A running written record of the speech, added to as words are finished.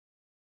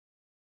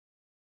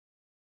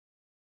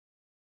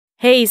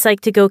Hey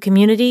Psych2Go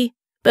community!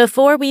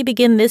 Before we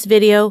begin this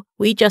video,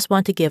 we just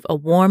want to give a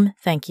warm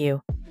thank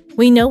you.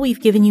 We know we've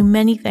given you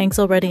many thanks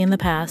already in the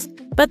past,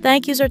 but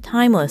thank yous are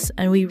timeless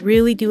and we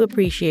really do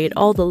appreciate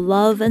all the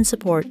love and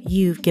support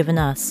you've given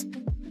us.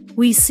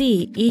 We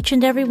see each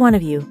and every one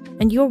of you,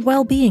 and your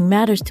well-being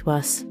matters to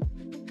us.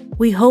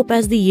 We hope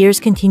as the years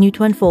continue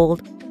to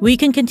unfold, we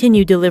can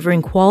continue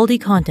delivering quality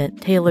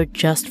content tailored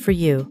just for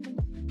you.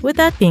 With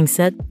that being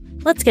said,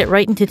 let's get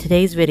right into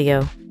today's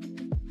video.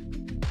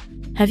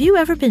 Have you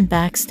ever been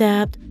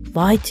backstabbed,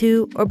 lied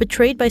to, or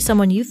betrayed by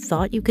someone you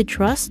thought you could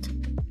trust?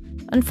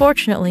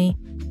 Unfortunately,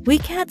 we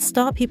can't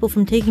stop people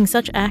from taking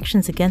such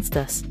actions against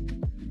us,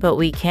 but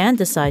we can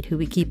decide who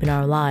we keep in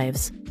our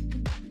lives.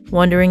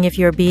 Wondering if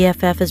your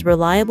BFF is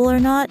reliable or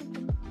not?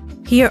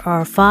 Here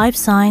are 5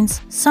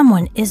 signs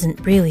someone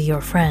isn't really your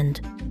friend.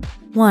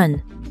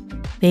 1.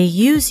 They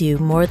use you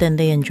more than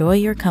they enjoy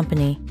your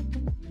company.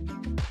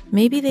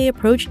 Maybe they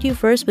approached you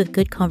first with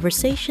good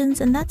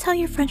conversations and that's how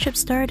your friendship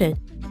started.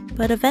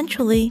 But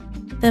eventually,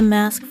 the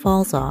mask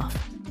falls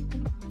off.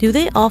 Do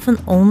they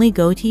often only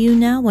go to you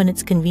now when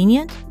it's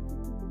convenient?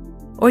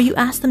 Or you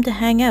ask them to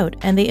hang out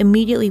and they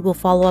immediately will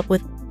follow up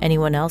with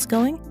anyone else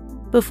going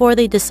before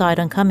they decide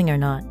on coming or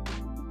not.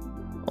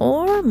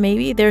 Or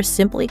maybe they're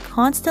simply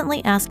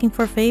constantly asking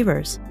for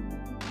favors.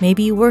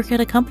 Maybe you work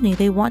at a company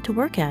they want to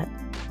work at.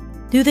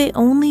 Do they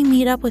only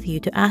meet up with you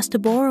to ask to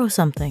borrow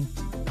something?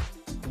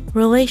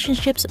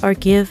 Relationships are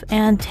give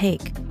and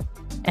take.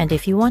 And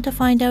if you want to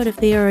find out if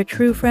they are a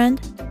true friend,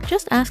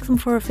 just ask them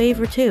for a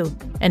favor too.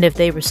 And if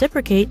they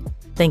reciprocate,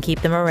 then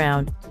keep them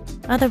around.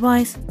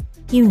 Otherwise,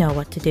 you know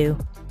what to do.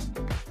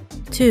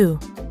 2.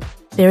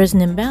 There is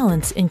an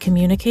imbalance in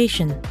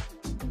communication.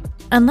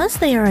 Unless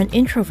they are an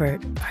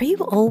introvert, are you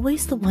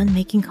always the one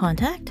making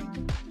contact?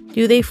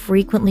 Do they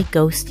frequently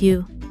ghost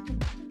you?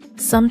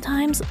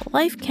 Sometimes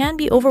life can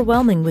be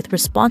overwhelming with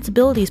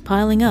responsibilities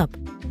piling up,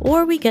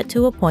 or we get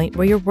to a point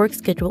where your work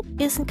schedule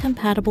isn't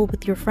compatible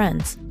with your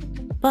friends.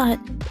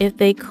 But if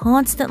they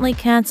constantly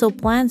cancel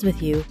plans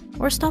with you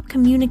or stop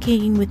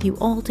communicating with you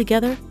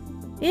altogether,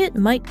 it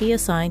might be a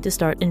sign to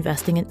start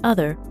investing in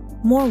other,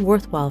 more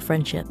worthwhile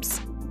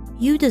friendships.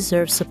 You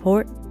deserve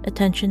support,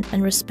 attention,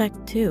 and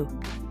respect too.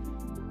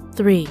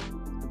 3.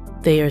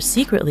 They are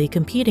secretly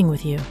competing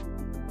with you.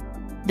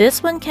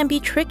 This one can be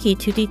tricky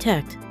to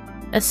detect,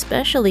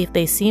 especially if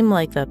they seem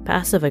like the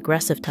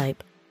passive-aggressive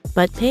type.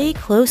 But pay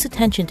close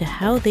attention to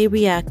how they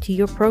react to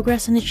your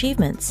progress and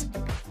achievements.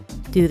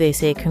 Do they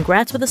say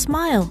congrats with a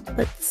smile,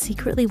 but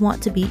secretly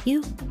want to beat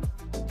you?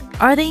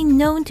 Are they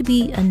known to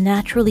be a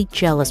naturally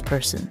jealous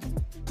person?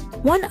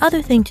 One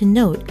other thing to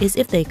note is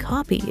if they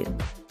copy you.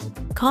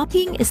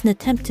 Copying is an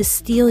attempt to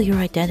steal your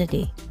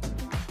identity.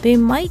 They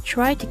might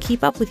try to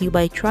keep up with you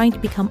by trying to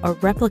become a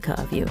replica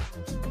of you.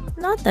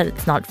 Not that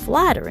it's not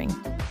flattering,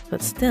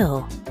 but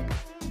still.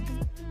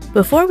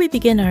 Before we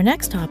begin our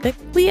next topic,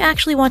 we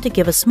actually want to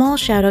give a small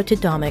shout out to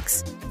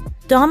Domix.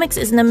 Domix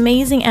is an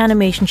amazing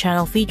animation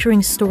channel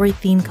featuring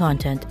story-themed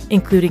content,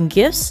 including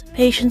gifts,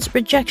 patience,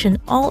 rejection,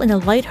 all in a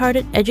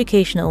lighthearted,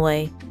 educational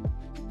way.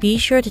 Be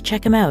sure to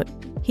check him out.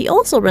 He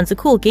also runs a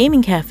cool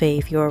gaming cafe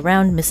if you're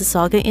around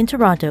Mississauga in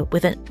Toronto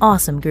with an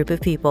awesome group of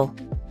people.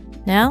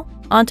 Now,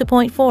 on to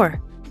point 4.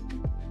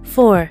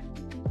 4.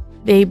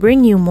 They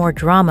bring you more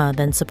drama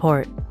than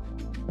support.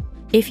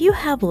 If you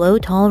have low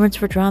tolerance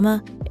for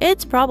drama,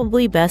 it's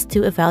probably best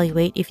to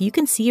evaluate if you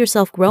can see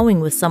yourself growing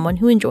with someone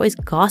who enjoys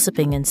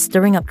gossiping and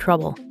stirring up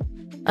trouble.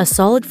 A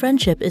solid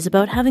friendship is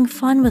about having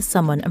fun with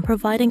someone and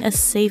providing a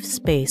safe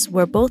space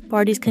where both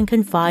parties can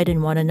confide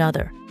in one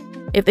another.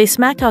 If they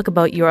smack talk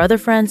about your other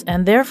friends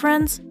and their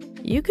friends,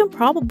 you can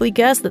probably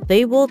guess that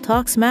they will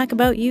talk smack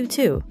about you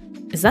too.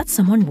 Is that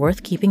someone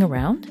worth keeping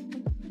around?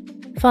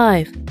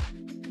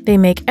 5. They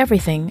make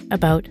everything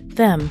about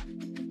them.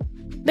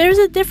 There's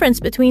a difference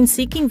between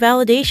seeking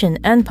validation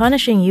and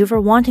punishing you for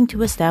wanting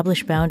to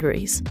establish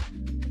boundaries.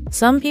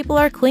 Some people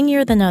are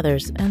clingier than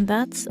others, and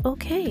that's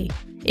okay.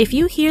 If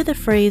you hear the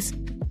phrase,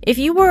 "If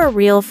you were a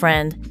real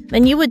friend,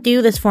 then you would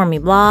do this for me,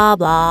 blah,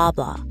 blah,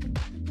 blah,"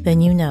 then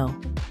you know.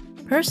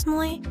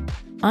 Personally,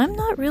 I'm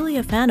not really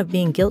a fan of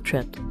being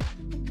guilt-tripped,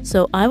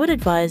 so I would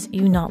advise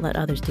you not let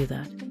others do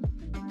that.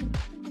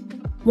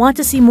 Want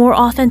to see more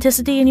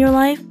authenticity in your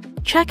life?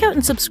 Check out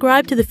and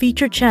subscribe to the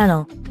featured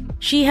channel.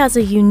 She has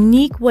a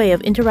unique way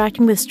of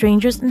interacting with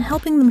strangers and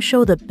helping them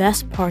show the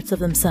best parts of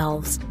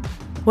themselves.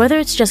 Whether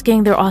it's just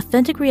getting their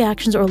authentic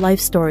reactions or life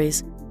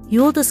stories,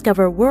 you'll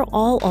discover we're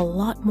all a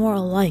lot more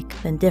alike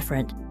than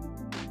different.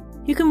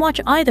 You can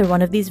watch either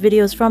one of these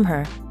videos from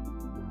her.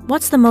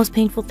 What's the most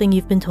painful thing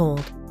you've been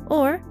told?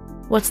 Or,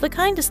 what's the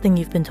kindest thing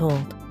you've been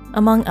told?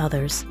 Among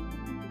others.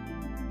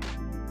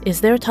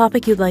 Is there a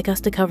topic you'd like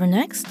us to cover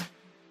next?